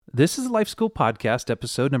This is the Life School Podcast,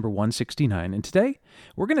 episode number 169, and today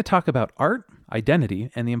we're going to talk about art,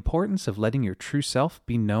 identity, and the importance of letting your true self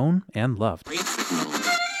be known and loved.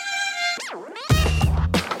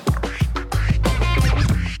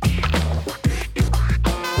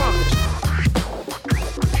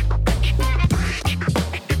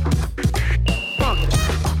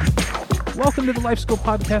 Welcome to the Life School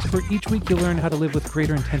Podcast, where each week you'll learn how to live with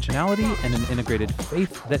greater intentionality and an integrated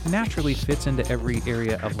faith that naturally fits into every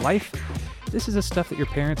area of life. This is the stuff that your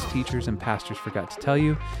parents, teachers, and pastors forgot to tell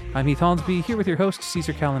you. I'm Heath Hollinsby, here with your host,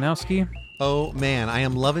 Caesar Kalinowski. Oh man, I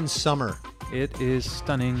am loving summer. It is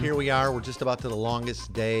stunning. Here we are. We're just about to the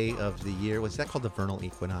longest day of the year. What's that called? The vernal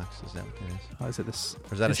equinox? Is that what it is? Oh, is it this?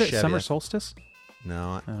 Or is that a it Chevy? summer solstice?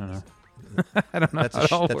 No. I don't know. I don't know. That's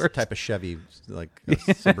a type of Chevy, like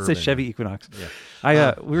It's suburban. a Chevy Equinox.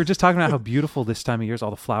 Yeah. We were just talking about how beautiful this time of year is.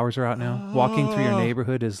 All the flowers are out now. Walking through your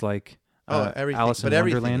neighborhood is like Everything. Alice in But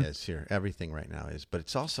everything Wonderland. is here. Everything right now is. But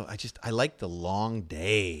it's also, I like the long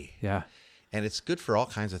day. Yeah. And it's good for all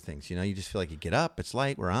kinds of things. You know, you just feel like you get up, it's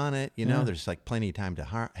light, we're on it. You know, Yeah. there's like plenty of time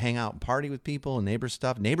to hang out and party with people and neighbor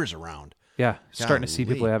stuff. Neighbors around. Yeah. Starting to see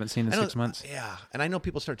Golly. people I haven't seen in I know- 6 months. Yeah, and I know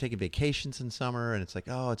people start taking vacations in summer, and it's like,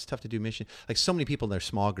 oh, it's tough to do mission. Like so many people in their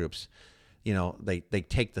small groups, you know, they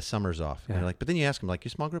take the summers off. And Yeah. they're like, but then you ask them, like, your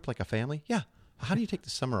small group like a family? Yeah. How do you take the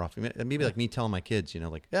summer off? Maybe like me telling my kids, you know,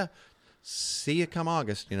 like, yeah, see you come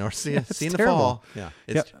August, you know, or see you It's in the terrible. fall. Yeah.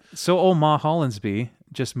 Yeah. So old Ma Hollinsby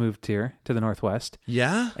just moved here to the Northwest,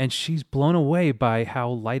 Yeah. and she's blown away by how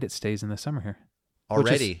light it stays in the summer here. Which is-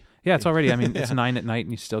 Already. Yeah, it's already. I mean, it's 9 at night,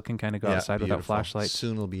 and you still can kind of go Yeah, outside without beautiful. flashlights.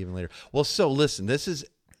 Soon it'll be even later. Well, so listen, this is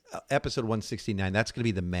episode 169. That's going to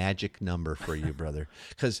be the magic number for you, brother,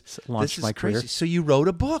 because Launched this is my crazy. career. So you wrote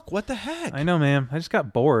a book. What the heck? I know, man. I just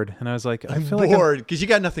got bored, and I was like, I feel bored because you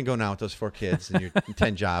got nothing going on with those 4 kids and your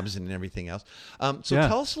 10 jobs and everything else. So Yeah.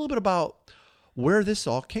 tell us a little bit about where this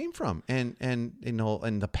all came from and you know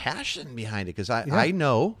and the passion behind it, because I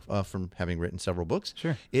know from having written several books,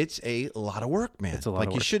 Sure. it's a lot of work, man. It's a lot like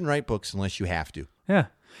of you work. shouldn't write books unless you have to.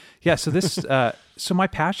 Yeah. So this, so my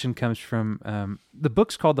passion comes from the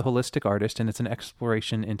book's called The Holistic Artist, and it's an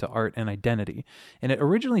exploration into art and identity. And it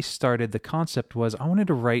originally started. The concept was I wanted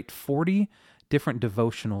to write 40 different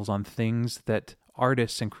devotionals on things that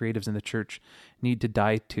artists and creatives in the church need to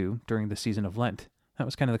die to during the season of Lent. That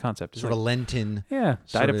was kind of the concept. It's Sort of like, Lenten. yeah,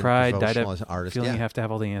 sort die to of pride, die devotional as to an artist. feeling Yeah. you have to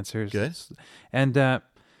have all the answers. Good. And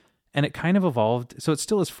it kind of evolved. So it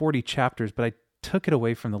still is 40 chapters, but I took it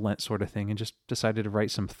away from the Lent sort of thing and just decided to write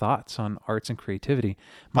some thoughts on arts and creativity.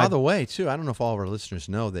 By the way, too, I don't know if all of our listeners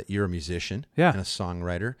know that you're a musician Yeah. and a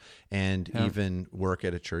songwriter and even work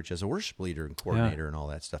at a church as a worship leader and coordinator and all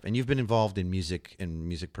that stuff. And you've been involved in music and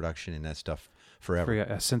music production and that stuff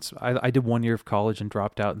forever. Since I did 1 year of college and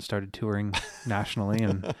dropped out and started touring nationally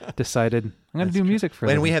and decided I'm going to do music for a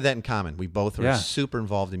And living. we have that in common. We both are Yeah. super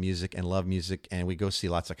involved in music and love music, and we go see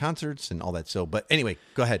lots of concerts and all that. So, but anyway,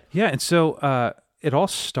 go ahead. Yeah, and so it all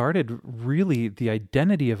started really the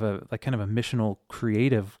identity of a kind of a missional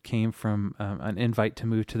creative came from an invite to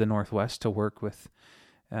move to the Northwest to work with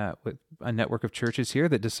a network of churches here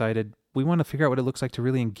that decided we want to figure out what it looks like to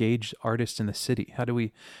really engage artists in the city. How do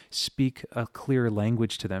we speak a clear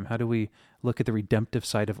language to them? How do we look at the redemptive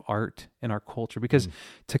side of art in our culture? Because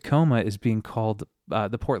Tacoma is being called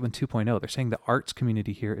the Portland 2.0. They're saying the arts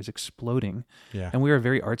community here is exploding. Yeah. And we are a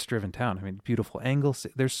very arts-driven town. I mean, beautiful angles.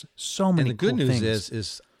 There's so many And the good cool news things.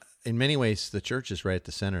 is, in many ways, the church is right at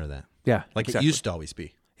the center of that. Yeah, Like exactly. it used to always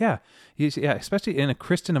be. Yeah, especially in a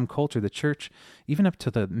Christendom culture, the church, even up to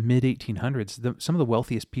the mid-1800s, some of the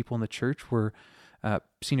wealthiest people in the church were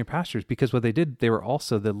senior pastors, because what they did, they were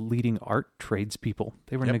also the leading art tradespeople.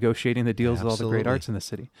 They were negotiating the deals with all the great absolutely. arts in the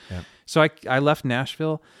city. Yep. So I left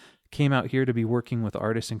Nashville, came out here to be working with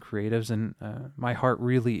artists and creatives, and my heart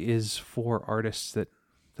really is for artists that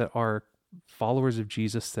are followers of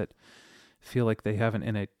Jesus, that feel like they haven't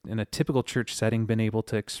in a typical church setting been able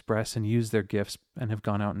to express and use their gifts and have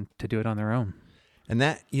gone out and to do it on their own. And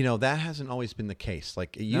that, you know, that hasn't always been the case.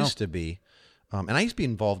 Like it used to be. And I used to be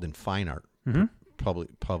involved in fine art,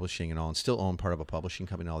 publishing and all, and still own part of a publishing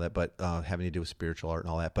company and all that, but having to do with spiritual art and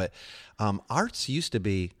all that. But arts used to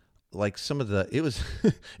be like some of the, it was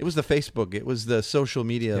the Facebook, it was the social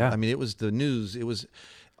media. Yeah. I mean, it was the news. It was,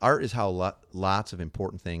 art is how lots of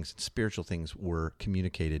important things, spiritual things were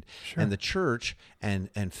communicated. Sure. And the church and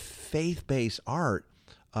faith-based art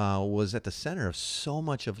was at the center of so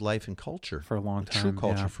much of life and culture. For a long time, True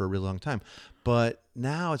culture yeah. for a really long time. But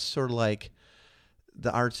now it's sort of like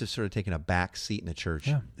the arts have sort of taken a back seat in the church.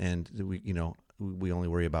 Yeah. And we only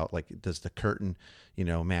worry about, like, does the curtain,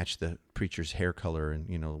 match the preacher's hair color, and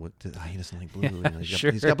he doesn't like blue.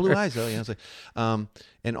 He's got blue eyes though. It's like,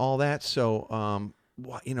 and all that. So,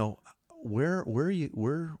 where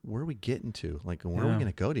are we getting to? Like, where are we going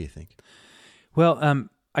to go? Do you think? Well,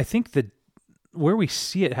 I think that where we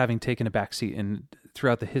see it having taken a backseat in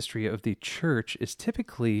throughout the history of the church is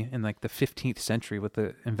typically in like the 15th century with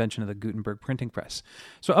the invention of the Gutenberg printing press.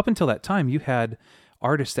 So up until that time, you had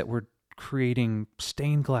artists that were creating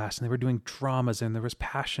stained glass, and they were doing dramas, and there was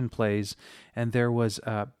passion plays, and there was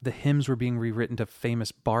the hymns were being rewritten to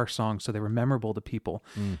famous bar songs, so they were memorable to people.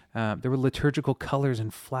 There were liturgical colors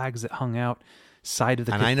and flags that hung out side of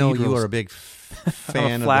the cathedrals. I know you are a big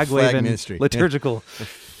fan of the flag ministry. Liturgical.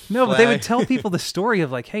 No, but they would tell people the story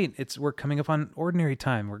of like, hey, we're coming up on ordinary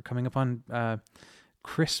time. We're coming up on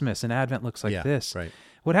Christmas, and Advent looks like this. Right.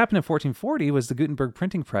 What happened in 1440 was the Gutenberg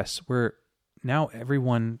printing press, where now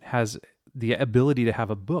everyone has the ability to have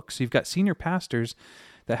a book. So you've got senior pastors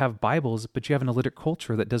that have Bibles, but you have an illiterate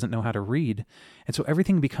culture that doesn't know how to read. And so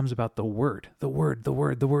everything becomes about the Word of God.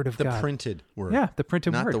 The printed Word. Yeah, the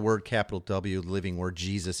printed Not Word. Not the Word, capital W, living Word,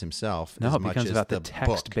 Jesus himself. No, as it much becomes as about the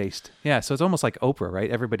text-based. Yeah, so it's almost like Oprah,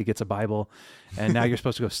 right? Everybody gets a Bible, and now you're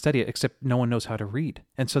supposed to go study it, except no one knows how to read.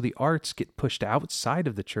 And so the arts get pushed outside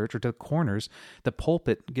of the church or to the corners. The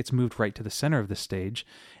pulpit gets moved right to the center of the stage,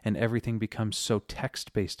 and everything becomes so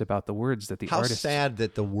text-based about the words that the artists... How sad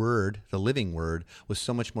that the Word, the living Word, was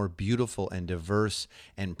so much more beautiful and diverse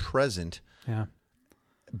and present. Yeah.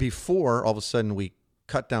 Before, all of a sudden, we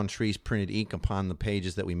cut down trees, printed ink upon the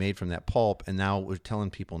pages that we made from that pulp, and now we're telling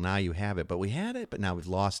people, now you have it. But we had it, but now we've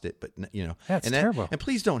lost it. But, That's terrible. And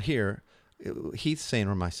please don't hear Heath saying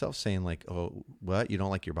or myself saying like, oh, what? You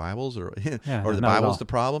don't like your Bibles? Or or the Bible's the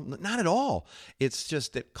problem? Not at all. It's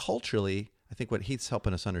just that culturally, I think what Heath's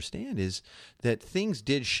helping us understand is that things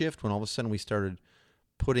did shift when all of a sudden we started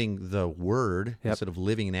putting the Word, instead of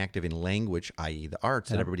living and active in language, i.e. the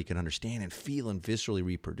arts, that everybody can understand and feel and viscerally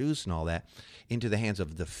reproduce and all that, into the hands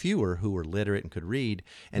of the fewer who were literate and could read.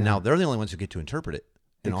 And now they're the only ones who get to interpret it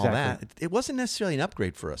and all that. It wasn't necessarily an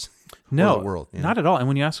upgrade for us. No, the world, not at all. And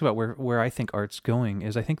when you ask about where I think art's going,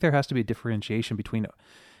 is I think there has to be a differentiation between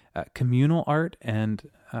communal art and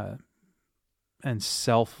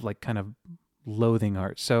self, like kind of loathing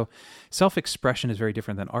art. So self-expression is very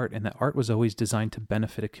different than art, and that art was always designed to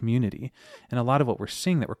benefit a community. And a lot of what we're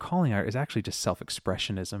seeing that we're calling art is actually just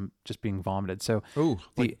self-expressionism just being vomited. So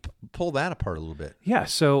pull that apart a little bit. Yeah.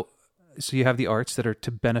 So you have the arts that are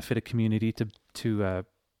to benefit a community, to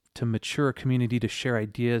mature a community, to share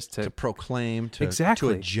ideas, to proclaim, to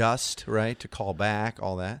adjust, right? To call back,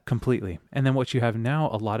 all that. Completely. And then what you have now,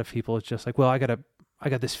 a lot of people, it's just like, well, I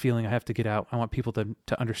got this feeling I have to get out. I want people to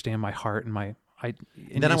understand my heart and my...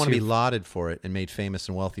 And then I want to be lauded for it and made famous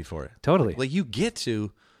and wealthy for it. Totally. Like you get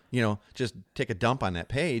to, just take a dump on that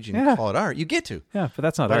page and call it art. You get to. Yeah, but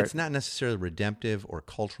that's not art. But it's not necessarily redemptive or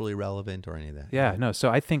culturally relevant or any of that. Yeah, no. So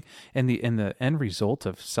I think in the end result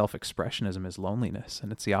of self-expressionism is loneliness,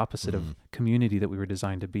 and it's the opposite of community that we were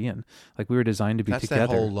designed to be in. Like we were designed to be together.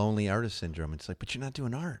 That's that whole lonely artist syndrome. It's like, but you're not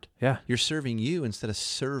doing art. Yeah. You're serving you instead of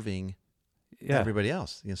serving everybody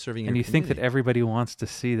else, serving your and you community. think that everybody wants to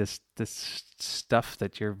see this stuff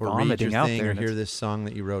that you're vomiting out there, or hear this song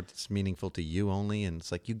that you wrote that's meaningful to you only, and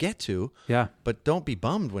it's like you get to, but don't be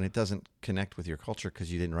bummed when it doesn't connect with your culture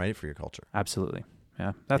because you didn't write it for your culture. Absolutely,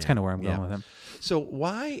 that's kind of where I'm going with him. So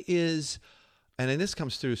why is, and then this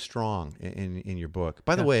comes through strong in your book.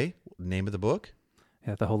 By the way, name of the book.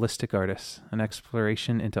 Yeah, The Holistic Artist, an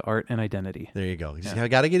exploration into art and identity. There you go. I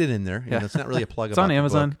got to get it in there. It's not really a plug. It's on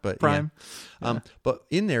Amazon, but Prime. But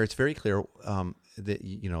in there, it's very clear that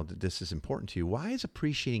that this is important to you. Why is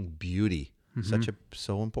appreciating beauty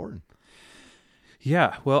so important?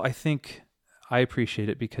 Yeah, well, I think I appreciate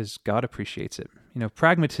it because God appreciates it.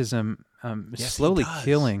 Pragmatism is slowly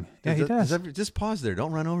killing. Yeah, he does. Just pause there.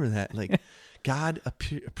 Don't run over that. Like, God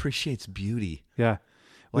appreciates beauty. Yeah.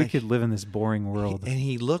 We could live in this boring world.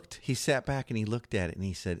 He sat back and he looked at it and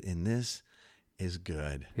he said, and this is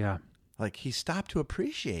good. Yeah. Like he stopped to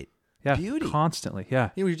appreciate beauty. Constantly.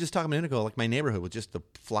 Yeah. We were just talking a minute ago, like my neighborhood with just the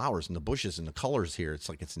flowers and the bushes and the colors here. It's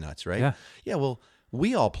like, it's nuts, right? Yeah. Yeah. Well,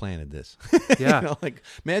 we all planted this. Yeah.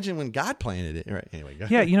 Imagine when God planted it. Right. Anyway. Go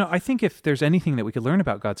ahead. Yeah. I think if there's anything that we could learn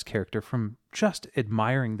about God's character from just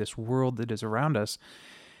admiring this world that is around us,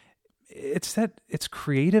 it's that it's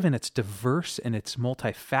creative and it's diverse and it's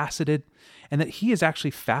multifaceted, and that he is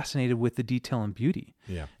actually fascinated with the detail and beauty.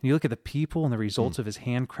 Yeah. And you look at the people and the results of his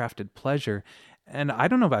handcrafted pleasure, and I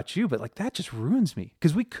don't know about you, but that just ruins me,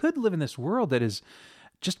 because we could live in this world that is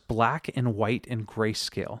just black and white and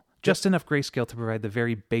grayscale. just enough grayscale to provide the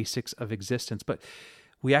very basics of existence. But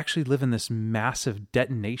we actually live in this massive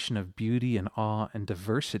detonation of beauty and awe and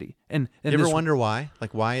diversity. And you ever wonder why?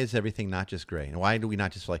 Like, why is everything not just gray? And why do we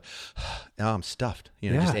not just like, oh, I'm stuffed,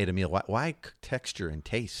 just ate a meal? Why texture and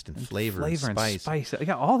taste and flavor and spice?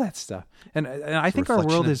 Yeah, all that stuff. And I think our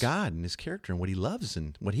world is God and his character and what he loves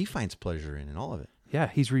and what he finds pleasure in and all of it. Yeah,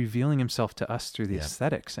 he's revealing himself to us through the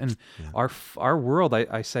aesthetics. And our world,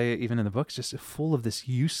 I say even in the book, is just full of this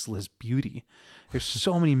useless beauty. There's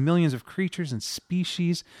so many millions of creatures and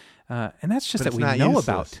species, and that's just that we know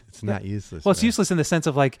about. It's not useless. Well, it's useless in the sense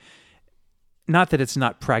of like, not that it's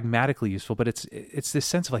not pragmatically useful, but it's this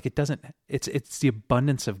sense of like it's the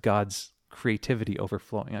abundance of God's creativity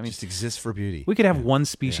overflowing. I mean, it just exists for beauty. We could have one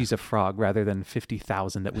species of frog rather than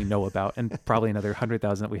 50,000 that we know about, and probably another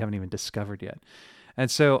 100,000 that we haven't even discovered yet. And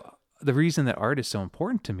so the reason that art is so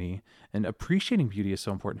important to me and appreciating beauty is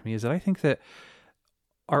so important to me is that I think that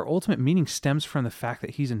our ultimate meaning stems from the fact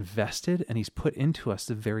that he's invested and he's put into us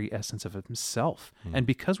the very essence of himself. And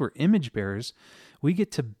because we're image bearers, we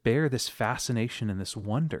get to bear this fascination and this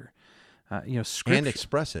wonder. Scripture, and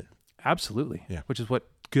express it. Absolutely. Yeah. Which is what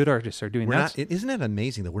good artists are doing. Isn't that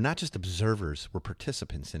amazing that we're not just observers, we're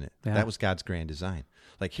participants in it. Yeah. That was God's grand design.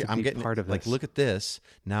 Like, here, I'm getting part of like, look at this.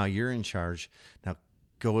 Now you're in charge. Now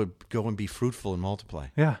go and be fruitful and multiply.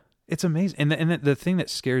 Yeah. It's amazing. And the thing that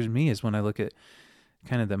scares me is when I look at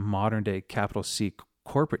kind of the modern day capital C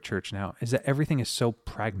corporate church now, is that everything is so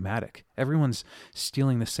pragmatic. Everyone's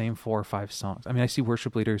stealing the same 4 or 5 songs. I mean, I see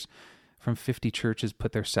worship leaders from 50 churches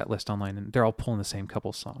put their set list online, and they're all pulling the same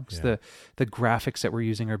couple songs. Yeah. The graphics that we're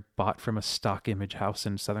using are bought from a stock image house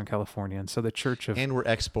in Southern California, and so the church of... And we're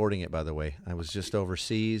exporting it, by the way. I was just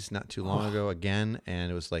overseas not too long ago again,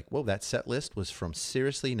 and it was like, whoa, that set list was from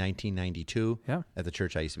seriously 1992 at the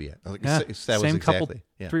church I used to be at. Like, that was same exactly,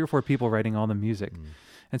 couple, 3 or 4 people writing all the music.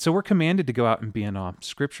 And so we're commanded to go out and be in awe.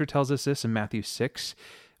 Scripture tells us this in Matthew 6,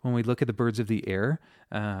 when we look at the birds of the air,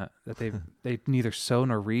 that they neither sow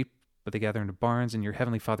nor reap, but they gather into barns, and your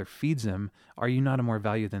heavenly Father feeds them. Are you not of more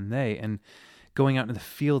value than they? And going out into the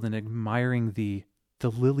field and admiring the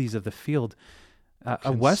lilies of the field.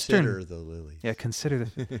 Consider the lilies. Yeah, consider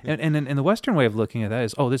the... and the Western way of looking at that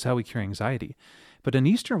is, this is how we cure anxiety. But an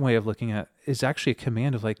Eastern way of looking at it is actually a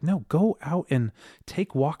command of like, no, go out and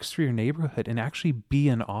take walks through your neighborhood and actually be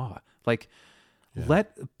in awe. Like,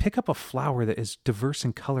 pick up a flower that is diverse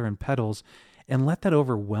in color and petals and let that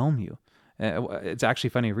overwhelm you. It's actually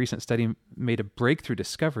funny, a recent study made a breakthrough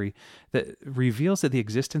discovery that reveals that the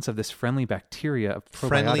existence of this friendly bacteria of probiotics...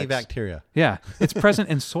 Friendly bacteria. Yeah, it's present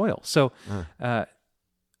in soil. So,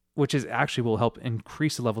 which is actually will help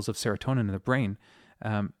increase the levels of serotonin in the brain,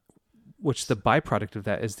 which the byproduct of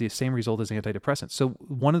that is the same result as antidepressants. So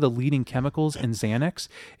one of the leading chemicals in Xanax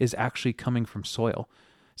is actually coming from soil.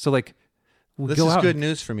 So like... This is good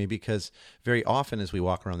news for me because very often as we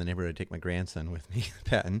walk around the neighborhood, I take my grandson with me,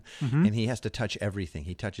 Patton, and he has to touch everything.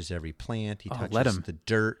 He touches every plant. He touches the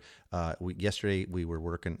dirt. Yesterday we were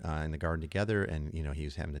working in the garden together, and he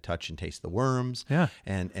was having to touch and taste the worms. Yeah,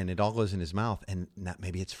 and it all goes in his mouth, and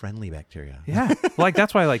maybe it's friendly bacteria. Yeah, like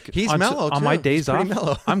that's why he's mellow on my days off.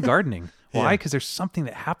 Mellow. I'm gardening. Why? Because there's something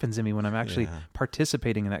that happens in me when I'm actually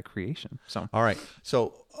participating in that creation. So, all right.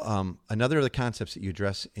 So, another of the concepts that you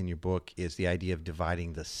address in your book is the idea of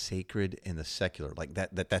dividing the sacred and the secular, like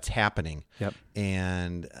that's happening. Yep.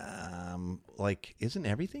 And isn't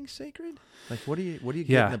everything sacred? Like, what do you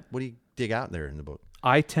get? What do you dig out there in the book?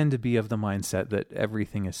 I tend to be of the mindset that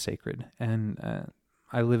everything is sacred, and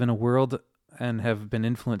I live in a world and have been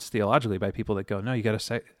influenced theologically by people that go, no, you got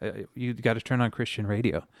to turn on Christian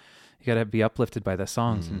radio. You got to be uplifted by the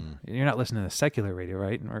songs, and you're not listening to secular radio,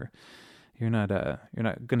 right? Or you're not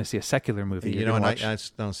going to see a secular movie. And I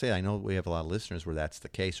don't say, I know we have a lot of listeners where that's the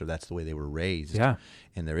case, or that's the way they were raised. Yeah.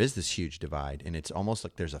 And there is this huge divide, and it's almost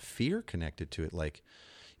like there's a fear connected to it. Like,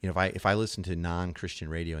 if I listen to non-Christian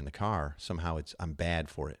radio in the car, somehow I'm bad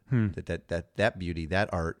for it. That beauty, that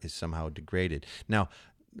art is somehow degraded. Now,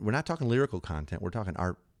 we're not talking lyrical content. We're talking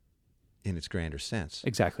art in its grander sense.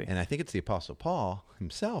 Exactly. And I think it's the Apostle Paul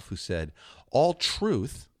himself who said, all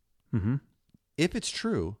truth, if it's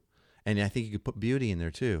true, and I think you could put beauty in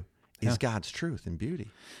there too, is God's truth and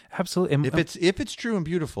beauty. Absolutely. And if it's true and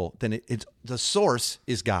beautiful, then it's the source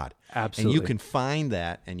is God. Absolutely. And you can find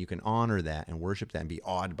that, and you can honor that and worship that and be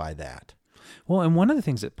awed by that. Well, and one of the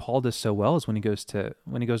things that Paul does so well is when he goes to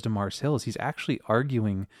Mars Hill, is he's actually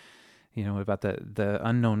arguing about the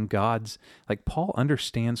unknown gods. Like, Paul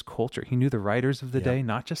understands culture. He knew the writers of the day,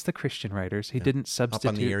 not just the Christian writers. He didn't substitute.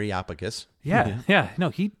 Up on the Areopagus. Yeah. No,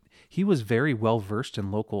 he was very well versed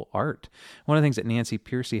in local art. One of the things that Nancy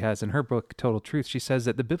Pearcey has in her book, Total Truth, she says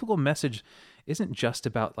that the biblical message isn't just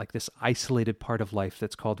about like this isolated part of life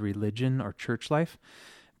that's called religion or church life,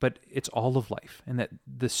 but it's all of life. And that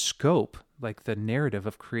the scope, like the narrative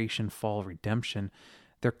of creation, fall, redemption,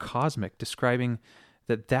 they're cosmic, describing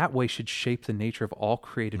that way should shape the nature of all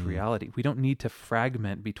created reality. We don't need to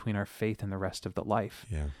fragment between our faith and the rest of the life.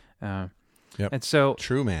 Yeah. And so,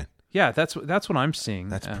 true, man. Yeah, that's what I'm seeing.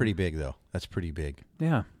 That's pretty big, though. That's pretty big.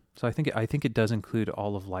 Yeah. So I think it does include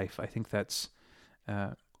all of life. I think that's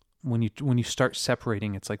when you start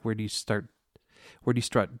separating, it's like where do you start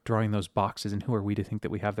drawing those boxes, and who are we to think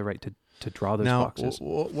that we have the right to draw those boxes?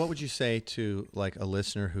 What would you say to like a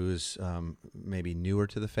listener who's maybe newer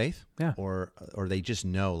to the faith, or they just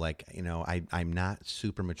know, like, I'm not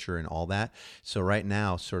super mature in all that. So right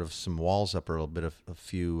now, sort of some walls up, or a little bit of a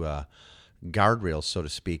few guardrails, so to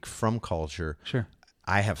speak, from culture. Sure.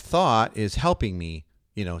 I have thought is helping me,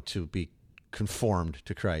 to be conformed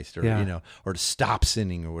to Christ, or or to stop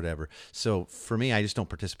sinning or whatever. So for me, I just don't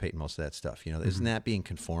participate in most of that stuff. Isn't that being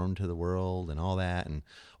conformed to the world and all that? And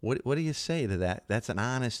what do you say to that? That's an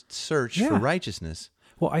honest search for righteousness.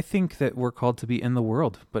 Well, I think that we're called to be in the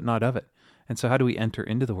world, but not of it. And so how do we enter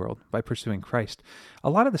into the world? By pursuing Christ. A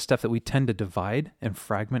lot of the stuff that we tend to divide and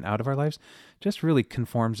fragment out of our lives just really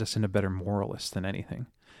conforms us into better moralists than anything.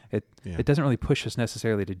 It doesn't really push us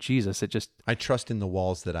necessarily to Jesus. I trust in the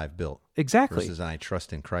walls that I've built. Exactly. Versus I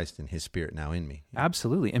trust in Christ and His Spirit now in me.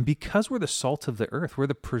 Absolutely. And because we're the salt of the earth, we're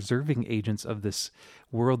the preserving agents of this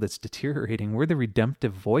world that's deteriorating. We're the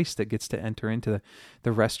redemptive voice that gets to enter into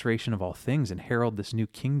the restoration of all things and herald this new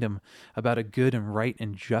kingdom about a good and right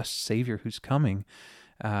and just Savior who's coming.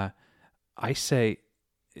 I say,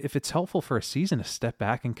 if it's helpful for a season to step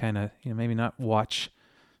back and kind of, maybe not watch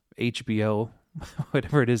HBO,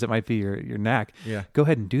 whatever it is that might be your knack, go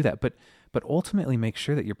ahead and do that. But ultimately make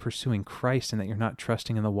sure that you're pursuing Christ and that you're not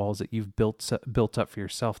trusting in the walls that you've built up for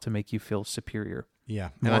yourself to make you feel superior.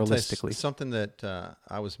 Yeah, moralistically. Something that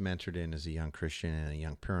I was mentored in as a young Christian and a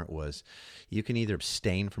young parent was, you can either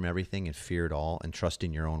abstain from everything and fear it all and trust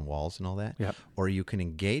in your own walls and all that, or you can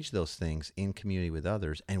engage those things in community with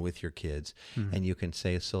others and with your kids, and you can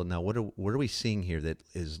say, so now what are we seeing here that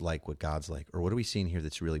is like what God's like, or what are we seeing here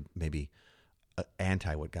that's really maybe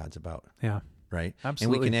anti what God's about? Yeah. Right?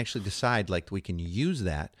 Absolutely. And we can actually decide, like, we can use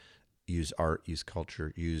that, use art, use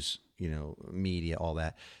culture, use, media, all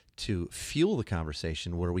that, to fuel the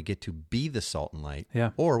conversation where we get to be the salt and light.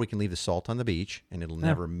 Yeah. Or we can leave the salt on the beach and it'll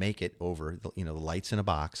never make it over, the lights in a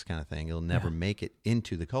box kind of thing. It'll never make it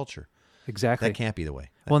into the culture. Exactly. That can't be the way.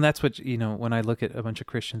 Well, and that's what, when I look at a bunch of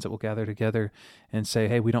Christians that will gather together and say,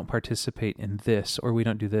 hey, we don't participate in this, or we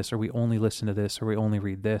don't do this, or we only listen to this, or we only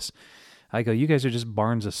read this. I go, you guys are just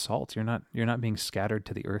barns of salt. You're not being scattered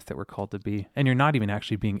to the earth that we're called to be, and you're not even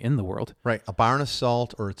actually being in the world. Right, a barn of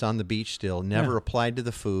salt, or it's on the beach still, never applied to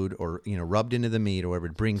the food, or rubbed into the meat, or whatever.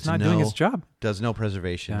 It brings doing its job. Does no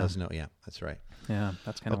preservation. Does no. Yeah, that's right. Yeah,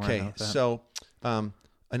 that's kind of okay. So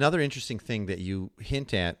another interesting thing that you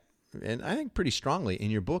hint at, and I think pretty strongly in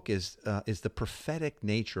your book, is the prophetic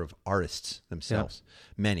nature of artists themselves.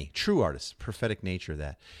 Many true artists, prophetic nature of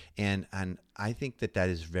that, and I think that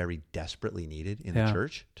is very desperately needed in the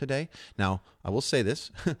church today. Now, I will say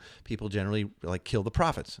this: people generally kill the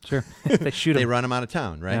prophets. Sure, they shoot them. They run them out of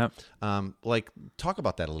town, right? Yeah. Talk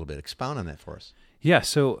about that a little bit. Expound on that for us. Yeah.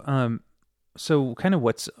 So kind of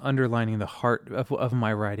what's underlining the heart of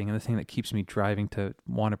my writing, and the thing that keeps me driving to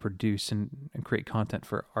want to produce and create content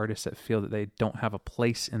for artists that feel that they don't have a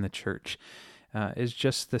place in the church, is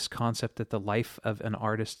just this concept that the life of an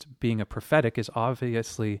artist being a prophetic is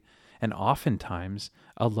obviously and oftentimes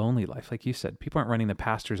a lonely life. Like you said, people aren't running the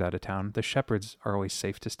pastors out of town. The shepherds are always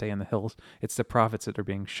safe to stay in the hills. It's the prophets that are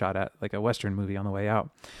being shot at, like a Western movie on the way out.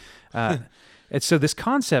 And so this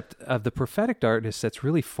concept of the prophetic artist that's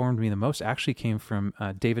really formed me the most actually came from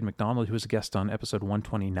David McDonald, who was a guest on episode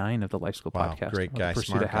 129 of the Life School podcast. Great guy, Pursuit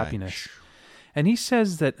smart of Happiness. And he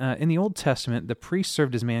says that in the Old Testament, the priests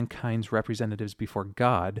served as mankind's representatives before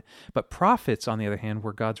God, but prophets, on the other hand,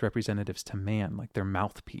 were God's representatives to man, like their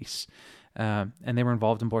mouthpiece. And they were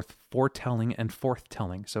involved in both foretelling and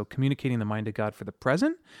forthtelling, so communicating the mind of God for the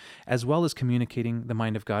present, as well as communicating the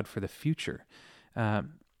mind of God for the future.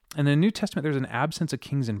 In the New Testament, there's an absence of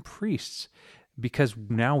kings and priests because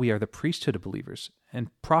now we are the priesthood of believers. And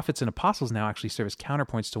prophets and apostles now actually serve as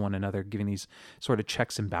counterpoints to one another, giving these sort of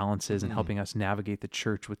checks and balances and helping us navigate the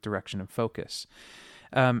church with direction and focus.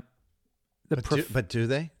 But do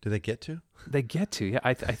they? Do they get to? They get to, yeah.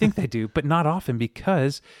 I think they do, but not often,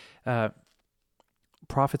 because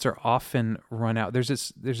prophets are often run out. There's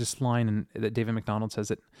this line that David MacDonald says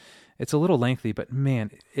that it's a little lengthy, but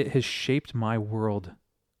man, it has shaped my world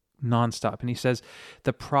nonstop. And he says,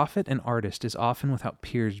 the prophet and artist is often without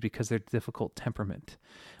peers because of their difficult temperament.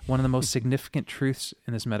 One of the most significant truths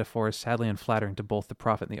in this metaphor is sadly unflattering to both the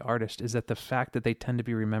prophet and the artist, is that the fact that they tend to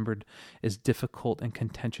be remembered as difficult and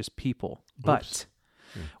contentious people. But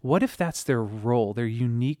what if that's their role, their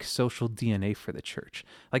unique social DNA for the church?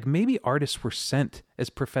 Like maybe artists were sent as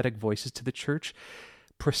prophetic voices to the church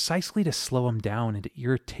precisely to slow them down and to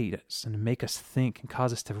irritate us and to make us think and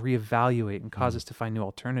cause us to reevaluate and cause us to find new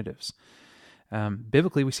alternatives.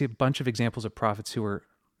 Biblically, we see a bunch of examples of prophets who were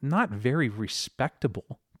not very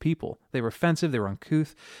respectable people. They were offensive. They were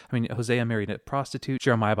uncouth. I mean, Hosea married a prostitute.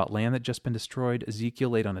 Jeremiah about land that had just been destroyed.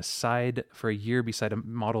 Ezekiel laid on his side for a year beside a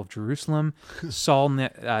model of Jerusalem. Saul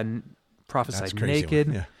prophesied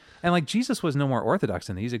naked. Yeah. And like Jesus was no more orthodox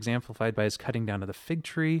than these, exemplified by his cutting down of the fig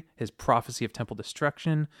tree, his prophecy of temple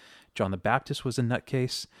destruction. John the Baptist was a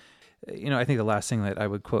nutcase. I think the last thing that I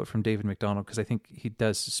would quote from David MacDonald, because I think he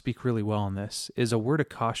does speak really well on this, is a word of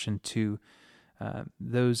caution to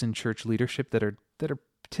those in church leadership that are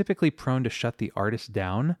typically prone to shut the artist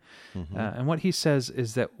down. And what he says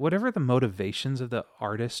is that whatever the motivations of the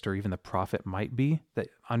artist or even the prophet might be that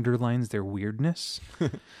underlines their weirdness,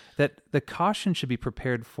 that the caution should be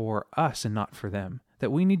prepared for us and not for them.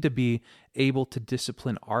 That we need to be able to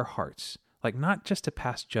discipline our hearts, like not just to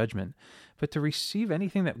pass judgment, but to receive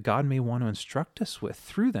anything that God may want to instruct us with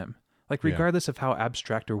through them, like regardless of how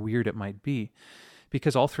abstract or weird it might be.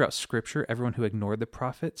 Because all throughout Scripture, everyone who ignored the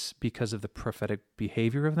prophets because of the prophetic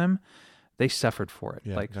behavior of them, they suffered for it.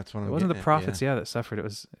 Yeah, like that's what I'm it wasn't the getting at, prophets, that suffered. It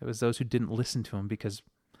was those who didn't listen to him because,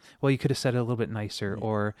 well, you could have said it a little bit nicer,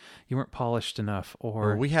 or you weren't polished enough,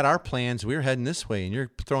 or we had our plans, we were heading this way, and you're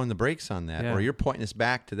throwing the brakes on that, or you're pointing us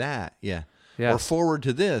back to that, or forward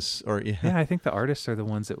to this, or I think the artists are the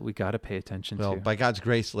ones that we got to pay attention to. Well, by God's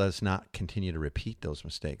grace, let us not continue to repeat those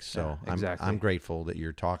mistakes. So exactly. I'm grateful that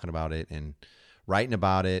you're talking about it and writing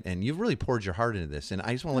about it, and you've really poured your heart into this. And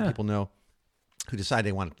I just want to let people know who decide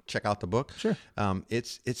they want to check out the book. Sure.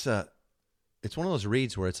 It's one of those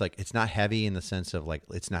reads where it's like it's not heavy in the sense of like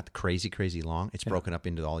it's not crazy long. It's broken up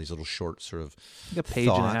into all these little short sort of like a page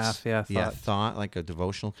thoughts. and a half, thought like a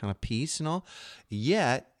devotional kind of piece and all.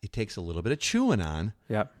 Yet it takes a little bit of chewing on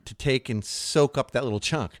to take and soak up that little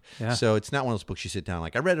chunk. Yeah. So it's not one of those books you sit down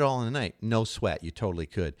like, I read it all in a night. No sweat. You totally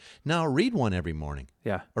could. Now read one every morning.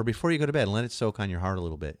 Yeah. Or before you go to bed and let it soak on your heart a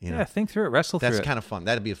little bit. Think through it, wrestle through it. That's kind of fun.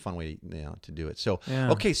 That'd be a fun way to do it. So,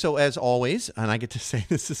 okay, so as always, and I get to say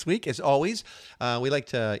this week, as always, we like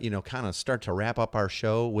to, kind of start to wrap up our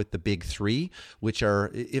show with the big three, which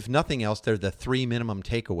are, if nothing else, they're the three minimum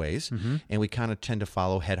takeaways. And we kind of tend to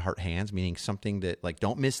follow head, heart, hands, meaning something that like,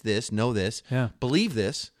 don't miss this, know this, believe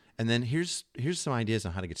this. And then here's some ideas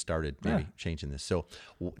on how to get started, maybe changing this. So,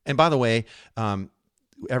 and by the way,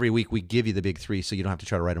 every week we give you the big three so you don't have to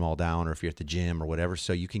try to write them all down, or if you're at the gym or whatever.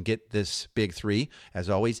 So you can get this big three,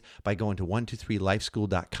 as always, by going to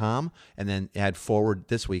 123lifeschool.com and then add forward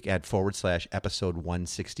 / episode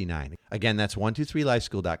 169. Again, that's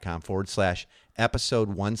 123lifeschool.com / episode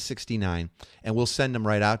 169. And we'll send them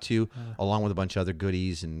right out to you along with a bunch of other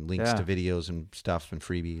goodies and links to videos and stuff and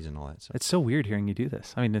freebies and all that. So it's so weird hearing you do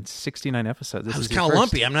this. I mean, it's 69 episodes. This I was kind of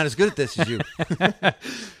lumpy. I'm not as good at this as you.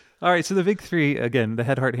 All right, so the big three, again, the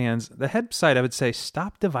head, heart, hands. The head side, I would say,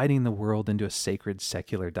 stop dividing the world into a sacred,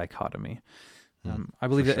 secular dichotomy. I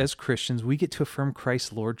believe that as Christians, we get to affirm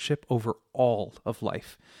Christ's lordship over all of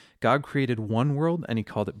life. God created one world, and he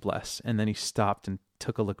called it blessed, and then he stopped and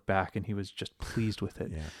took a look back, and he was just pleased with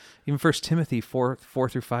it. Even 1 Timothy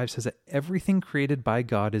 4:4-5 says that everything created by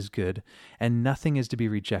God is good, and nothing is to be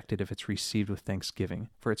rejected if it's received with thanksgiving,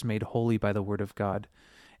 for it's made holy by the word of God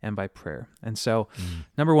and by prayer. And so,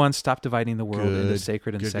 number one, stop dividing the world into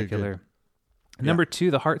sacred and secular. Good. Number two,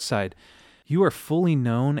 the heart side. You are fully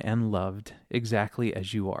known and loved exactly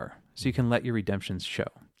as you are, so you can let your redemption show.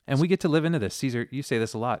 And we get to live into this. Caesar, you say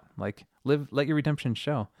this a lot, like let your redemption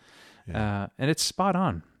show. And it's spot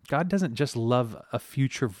on. God doesn't just love a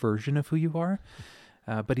future version of who you are,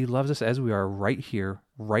 but he loves us as we are right here,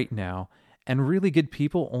 right now. And really good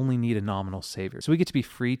people only need a nominal savior. So we get to be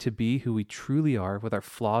free to be who we truly are with our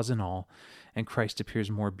flaws and all, and Christ appears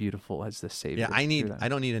more beautiful as the savior. Yeah, I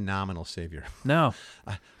don't need a nominal savior. No.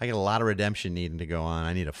 I got a lot of redemption needing to go on.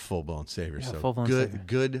 I need a full-blown savior. Yeah, so full-blown savior.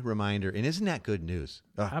 Good reminder. And isn't that good news?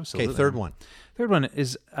 Absolutely. Okay, third one. Third one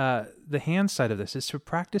is the hand side of this is to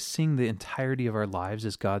practice seeing the entirety of our lives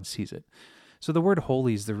as God sees it. So the word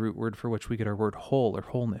holy is the root word for which we get our word whole or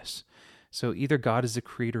wholeness. So either God is the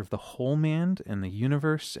creator of the whole man and the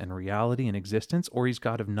universe and reality and existence, or he's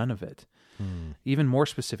God of none of it. Even more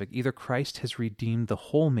specific, either Christ has redeemed the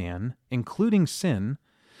whole man, including sin,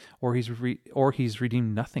 or he's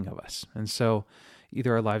redeemed nothing of us. And so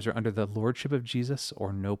either our lives are under the lordship of Jesus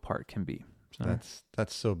or no part can be. So,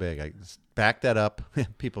 that's so big. I back that up.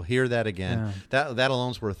 People hear that again. Yeah. That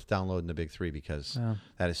alone's worth downloading the Big Three, because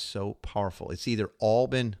that is so powerful. It's either all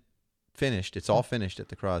been finished, it's all finished at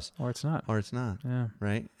the cross, or it's not. Yeah.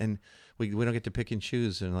 Right? And we don't get to pick and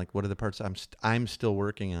choose, and like, what are the parts I'm still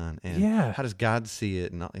working on, and how does God see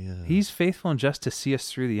it? And he's faithful and just to see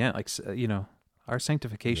us through the end. Like, our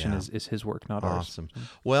sanctification is his work, not ours. Awesome.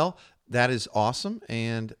 Well, that is awesome.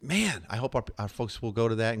 And man, I hope our folks will go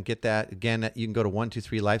to that and get that. Again, you can go to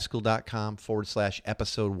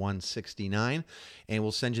 123lifeschool.com/episode 169, and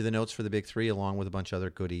we'll send you the notes for the Big Three along with a bunch of other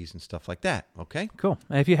goodies and stuff like that. Okay? Cool.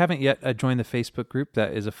 And if you haven't yet joined the Facebook group,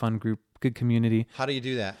 that is a fun group, good community. How do you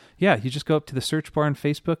do that? Yeah, you just go up to the search bar on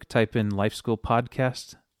Facebook, type in Life School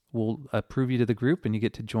Podcast. We'll approve you to the group, and you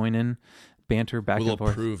get to join in. Banter back and forth. We'll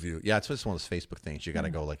approve you. Yeah, it's just one of those Facebook things. You got to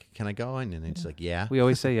go like, can I go? And then it's like, yeah. We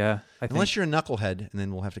always say, yeah. Unless you're a knucklehead, and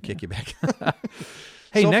then we'll have to kick you back.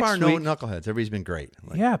 Hey, so next far, week, no knuckleheads. Everybody's been great.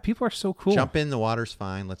 Like, people are so cool. Jump in, the water's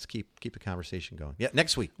fine. Let's keep the conversation going. Yeah,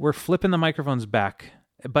 next week. We're flipping the microphones back,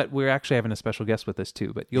 but we're actually having a special guest with us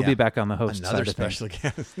too. But you'll be back on the host Another side of special things.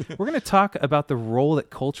 guest. We're going to talk about the role that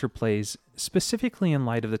culture plays, specifically in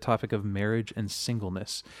light of the topic of marriage and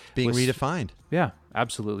singleness. Being redefined. Yeah,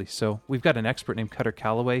 absolutely. So we've got an expert named Cutter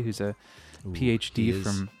Calloway, who's a PhD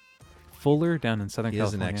from Fuller down in Southern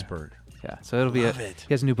California. He is an expert. Yeah, so it'll be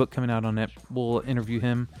he has a new book coming out on it. We'll interview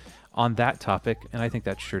him on that topic, and I think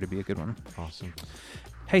that's sure to be a good one. Awesome.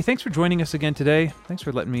 Hey, thanks for joining us again today. Thanks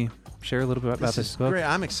for letting me share a little bit about this book. Great.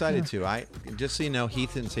 I'm excited too. Just so you know,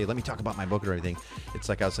 Heath didn't say, let me talk about my book or anything. It's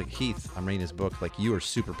like, I was like, Heath, I'm reading his book. Like, you are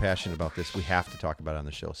super passionate about this. We have to talk about it on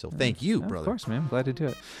the show. So thank you, brother. Of course, man. I'm glad to do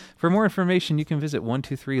it. For more information, you can visit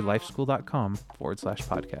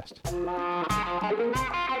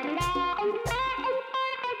 123lifeschool.com/podcast.